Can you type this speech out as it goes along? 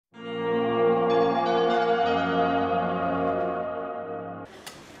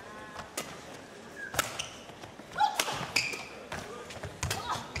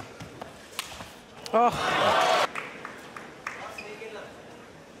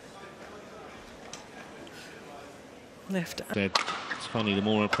left. It's funny, the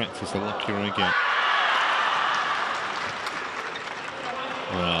more I practice, the luckier I get.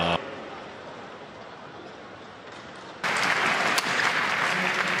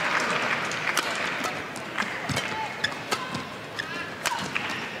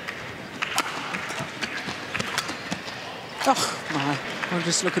 Oh my, well,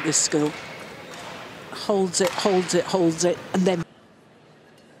 just look at this skill. Holds it, holds it, holds it, and then...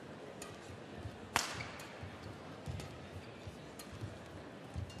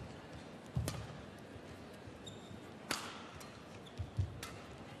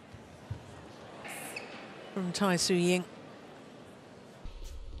 From Tai Tzu Ying.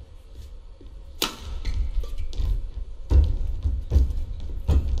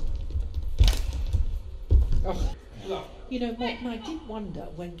 Oh. You know, Martin, I did wonder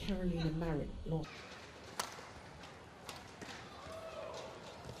when Carolina Marin lost.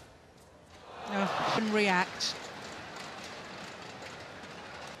 Couldn't react.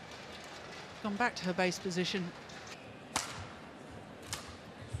 Gone back to her base position.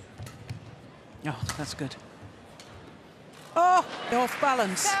 Oh, that's good. Oh, off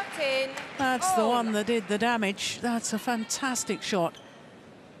balance. That's the one that did the damage. That's a fantastic shot.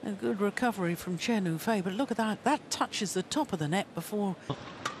 A good recovery from Chen Yufei, but look at that. That touches the top of the net before.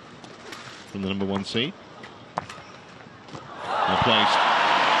 From the number 1 seed. Well placed.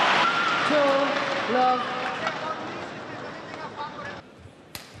 Love.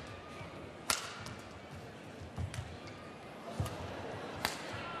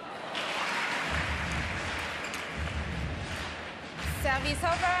 Service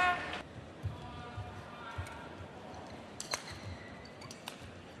over.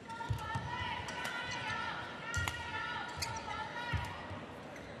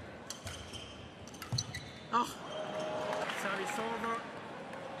 Oh. Service over.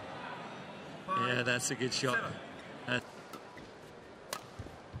 Yeah, that's a good shot. Yeah,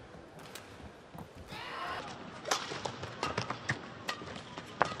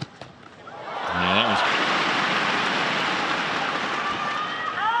 that was...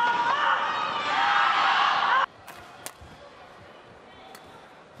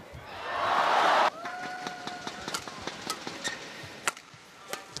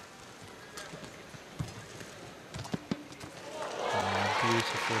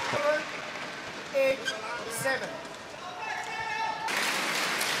 Beautiful. 8, 7.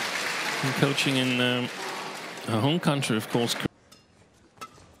 And coaching in her home country, of course.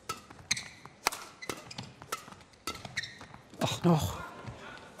 Oh.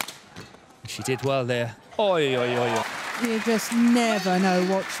 She did well there. Oi, oi, oi, oi. You just never know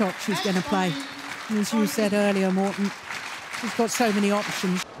what shot she's going to play. As you said earlier, Morton, she's got so many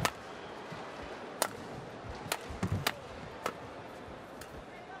options.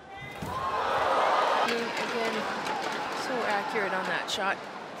 Again, so accurate on that shot.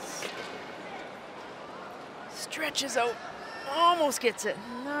 Stretches out, almost gets it.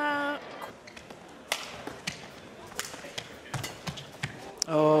 Nah.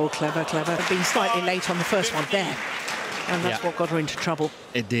 Oh, clever, clever. Been slightly late on the first one there, and that's what got her into trouble.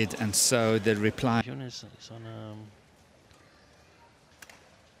 It did, and so the reply. Is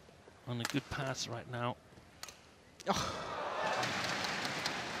on a good pass right now. Oh.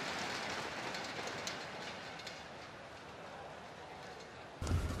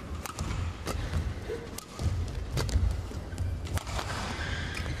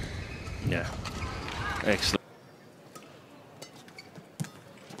 Yeah, excellent.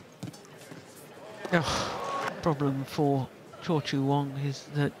 Oh, problem for Cho Chu Wong is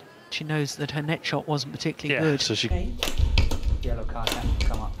that she knows that her net shot wasn't particularly good. So she... Yellow card can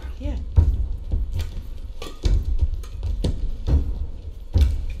come up. Yeah.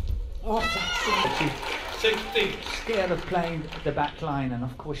 Oh, she's scared of playing the back line, and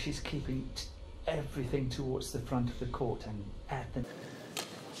of course she's keeping everything towards the front of the court and at the...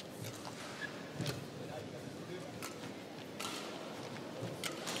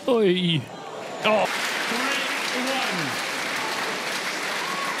 Oi. Oh.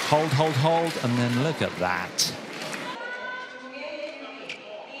 3-1. Hold, and then look at that.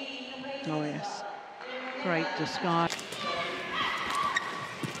 Oh, yes. Great disguise.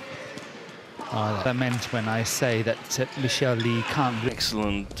 Oh, I meant when I say that Michelle Lee can't...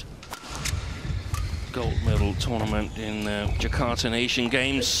 Excellent gold medal tournament in Jakarta and Asian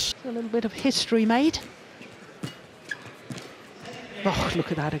Games. A little bit of history made. Oh,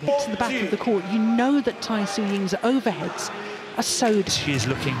 look at that again. To the back of the court. You know that Tai Tzu Ying's overheads are so... She's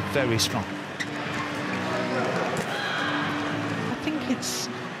looking very strong. I think it's...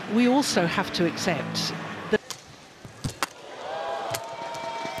 We also have to accept that...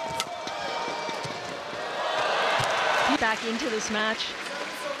 back into this match.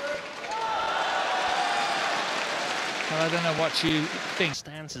 Well, I don't know what you think.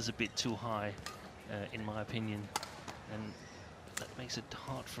 Stance is a bit too high, in my opinion, and that makes it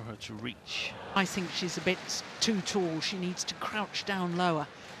hard for her to reach. I think she's a bit too tall. She needs to crouch down lower.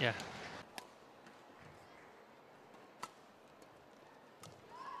 Yeah.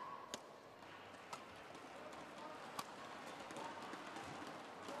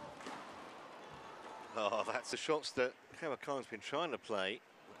 Oh, that's the shots that Kawakan's been trying to play,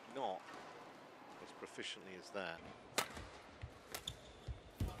 but not as proficiently as that.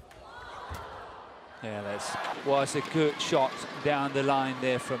 Yeah, that was a good shot down the line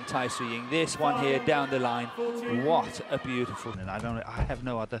there from Tai Tzu Ying. This one here down the line, what a beautiful. And I have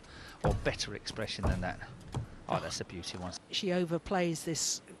no other or better expression than that. Oh, that's a beauty one. She overplays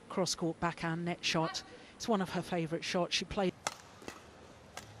this cross-court backhand net shot. It's one of her favourite shots. She played.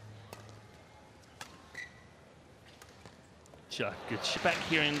 Good. Back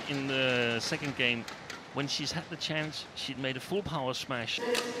here in the second game, when she's had the chance, she'd made a full power smash.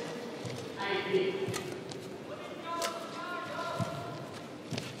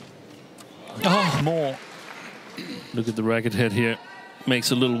 Oh, more. Look at the racket head here.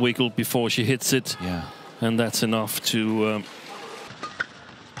 Makes a little wiggle before she hits it. Yeah. And that's enough to...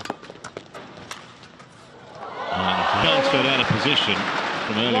 Transferred out of position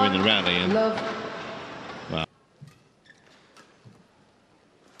from earlier in the rally. And well.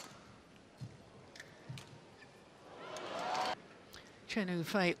 Chen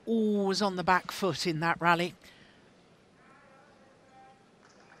Yufei always on the back foot in that rally.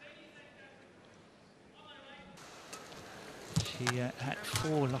 She had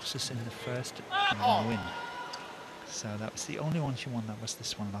 4 losses in the first win. So that was the only one she won. That was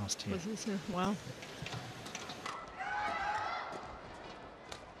this one last year. Was this wow.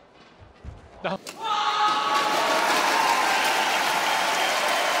 No.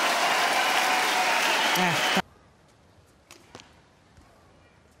 Yeah.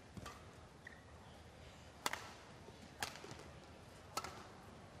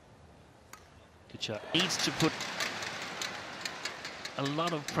 Good shot. Needs to put a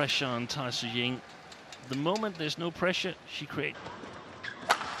lot of pressure on Tai Tzu Ying. The moment there's no pressure, she creates.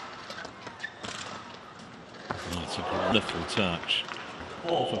 That's a wonderful touch.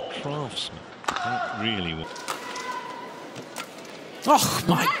 Of a craftsman. That really was. Oh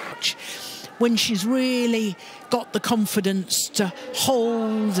my gosh. When she's really got the confidence to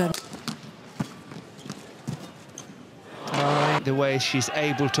hold and... The way she's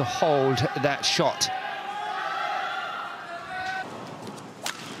able to hold that shot.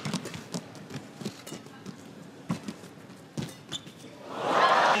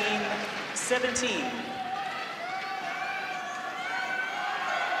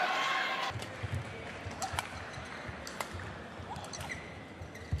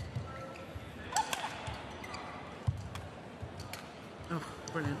 Oh,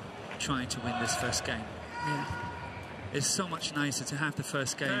 brilliant. Trying to win this first game. Yeah. It's so much nicer to have the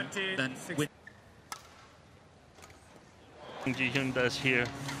first game than win. Ji-hyun does here,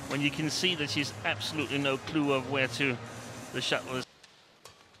 when you can see that she's absolutely no clue of where to the shuttle is.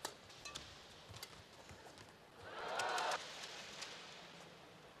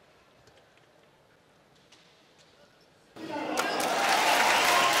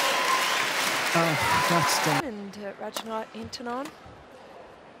 Oh, that's done. And Rajnath Intanon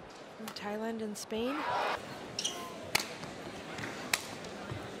from Thailand and Spain.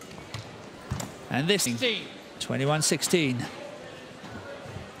 And this 21-16.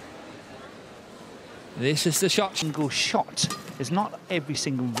 This is the shot. Single shot. It's not every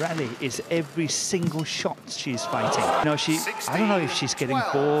single rally, it's every single shot she's fighting. You know, I don't know if she's getting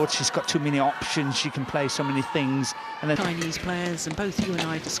bored, she's got too many options, she can play so many things. And then Chinese players, and both you and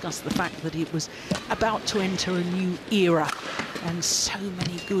I discussed the fact that it was about to enter a new era, and so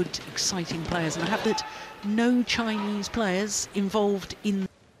many good, exciting players. And I have that no Chinese players involved in.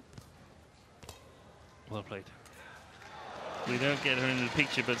 Well played. We don't get her in the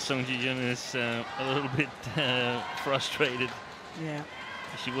picture, but Song Ji-hyun is a little bit frustrated. Yeah.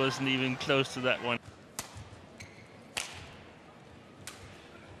 She wasn't even close to that one.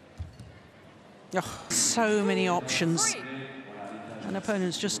 Oh, so many options. And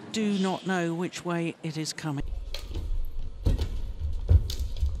opponents just do not know which way it is coming.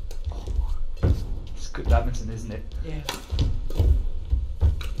 it's good badminton, isn't it? Yeah.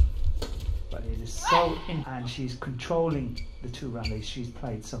 But it is so in, and she's controlling the 2 rallies she's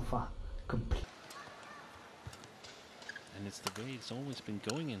played so far. Complete. And it's the way it's always been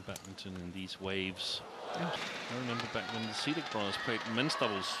going in badminton in these waves. Yeah. I remember back when the Cedric brothers played men's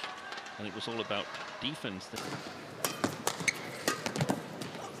doubles, and it was all about defense.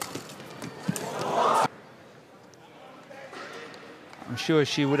 I'm sure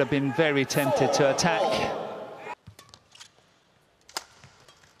she would have been very tempted to attack.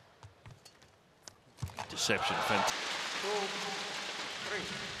 Deception.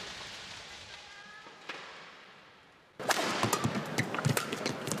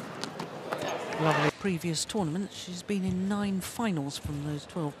 Lovely. Previous tournaments, she's been in 9 finals from those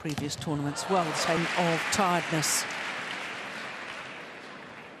 12 previous tournaments. Well taken of tiredness.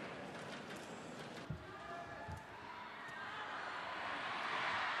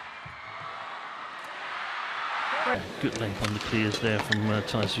 Good length on the clears there from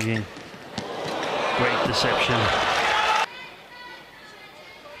Tai Tzu Ying. Great deception.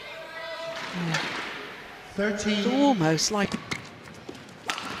 Yeah. 13. It's almost like.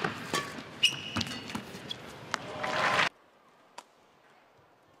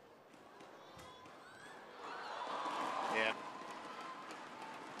 Yeah.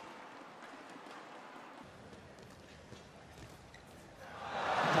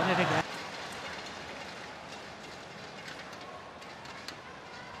 Done it again.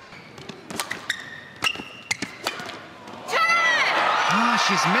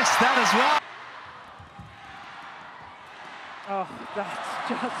 She's missed that as well. Oh, that's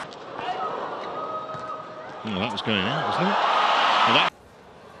just... Well, that was going out, wasn't it? Well, that...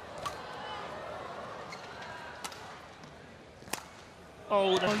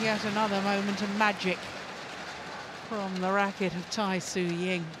 Oh, yet another moment of magic from the racket of Tai Tzu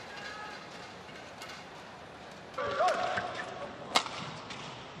Ying.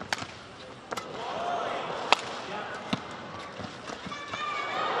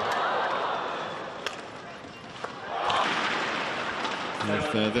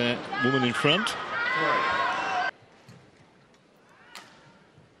 With their woman in front.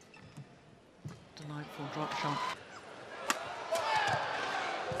 Delightful drop shot.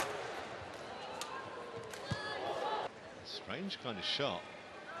 Strange kind of shot.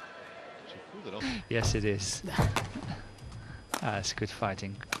 She pulled it off. Yes, it is. That's good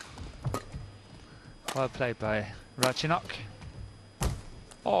fighting. Well played by Rachinok.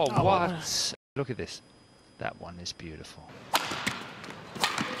 Oh, what? Look at this. That one is beautiful.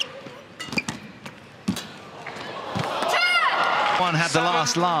 One had the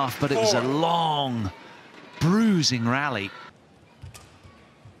last laugh, but it was a long, bruising rally.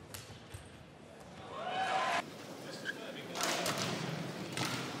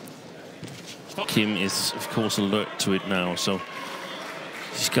 Kim is, of course, alert to it now, so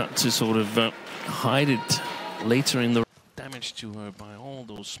she's got to sort of hide it later in the damage to her by all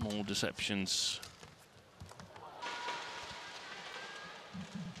those small deceptions.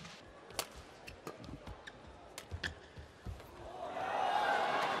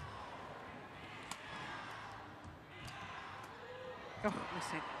 Oh,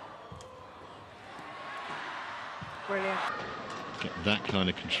 listen. Brilliant. Get that kind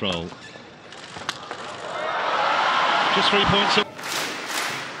of control. Just 3 points.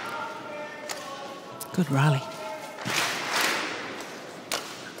 Good rally.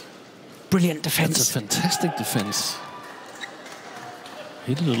 Brilliant defence. That's a fantastic defence.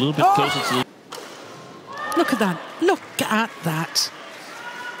 Hit it a little bit closer to the... Look at that. Look at that.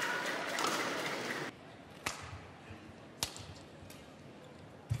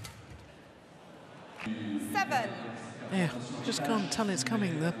 Yeah, just can't tell it's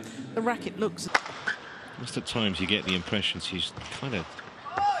coming. The racket looks... Just at times you get the impression she's kind of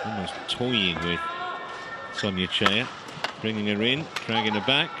almost toying with Sonia Chaya, bringing her in, dragging her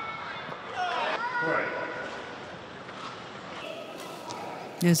back.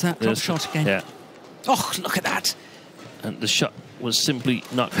 There's that drop shot again. Yeah. Oh, look at that. And the shot was simply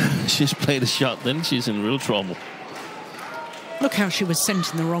not... She's played a shot, then she's in real trouble. Look how she was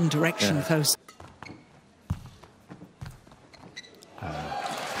sent in the wrong direction, Yeah. folks.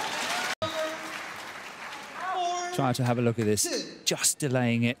 Try to have a look at this. Just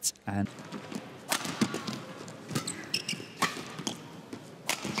delaying it and...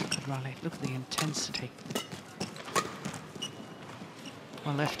 Good rally. Look at the intensity.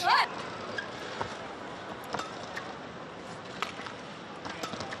 Well left.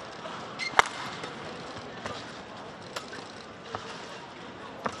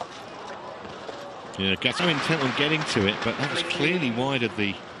 Yeah, got so intent on getting to it, but that was clearly wide of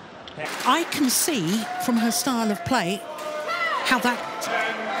the... I can see from her style of play how that...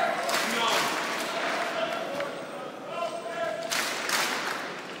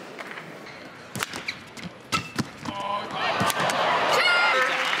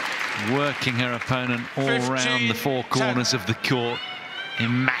 Working her opponent all round the 4 corners of the court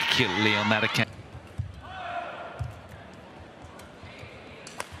immaculately on that account.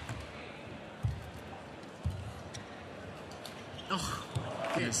 Oh.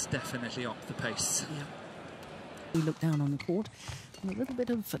 definitely up the pace. Yeah. We look down on the court, and a little bit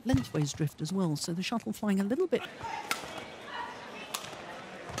of lengthways drift as well, so the shuttle flying a little bit.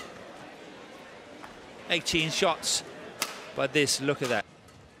 18 shots, but look at that.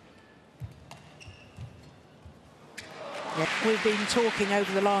 We've been talking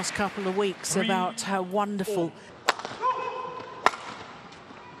over the last couple of weeks about how wonderful.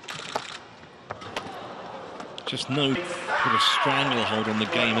 Just no put a stranglehold on the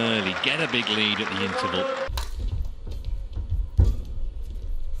game early, get a big lead at the interval.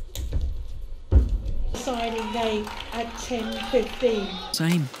 Deciding game at 10:15.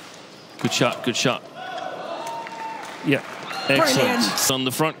 Same. Good shot, good shot. Yeah, excellent. Brilliant. On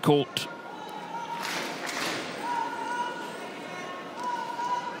the front court.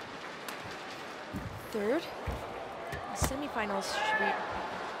 Third. Semi-finals should be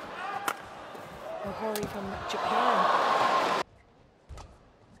Ohori from Japan.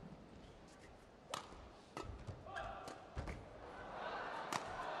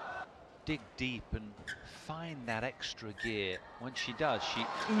 Dig deep and find that extra gear. Once she does, she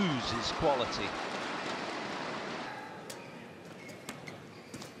oozes quality.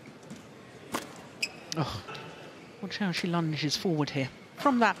 Oh, watch how she lunges forward here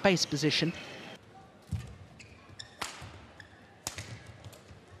from that base position.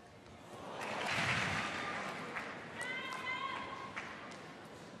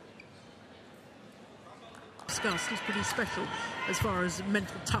 Discussed is pretty special as far as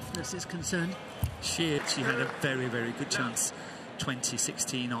mental toughness is concerned. She had a very, very good chance.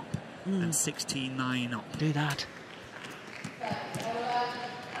 20-16 up and 16-9 up. Do that.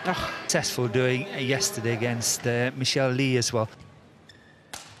 Oh, successful doing yesterday against Michelle Lee as well.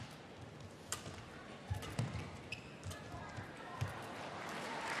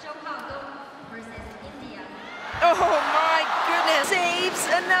 Oh my goodness! Saves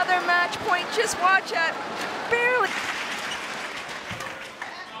another match point. Just watch it. Barely.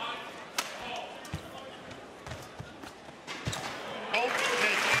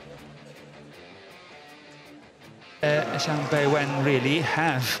 Zhang Beiwen really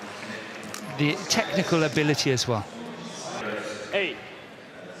have the technical ability as well. Hey.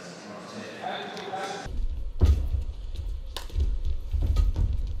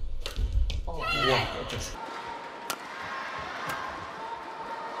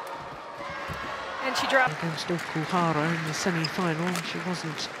 And she dropped. Against Okuhara in the semi-final, she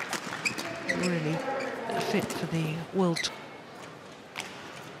wasn't really fit for the World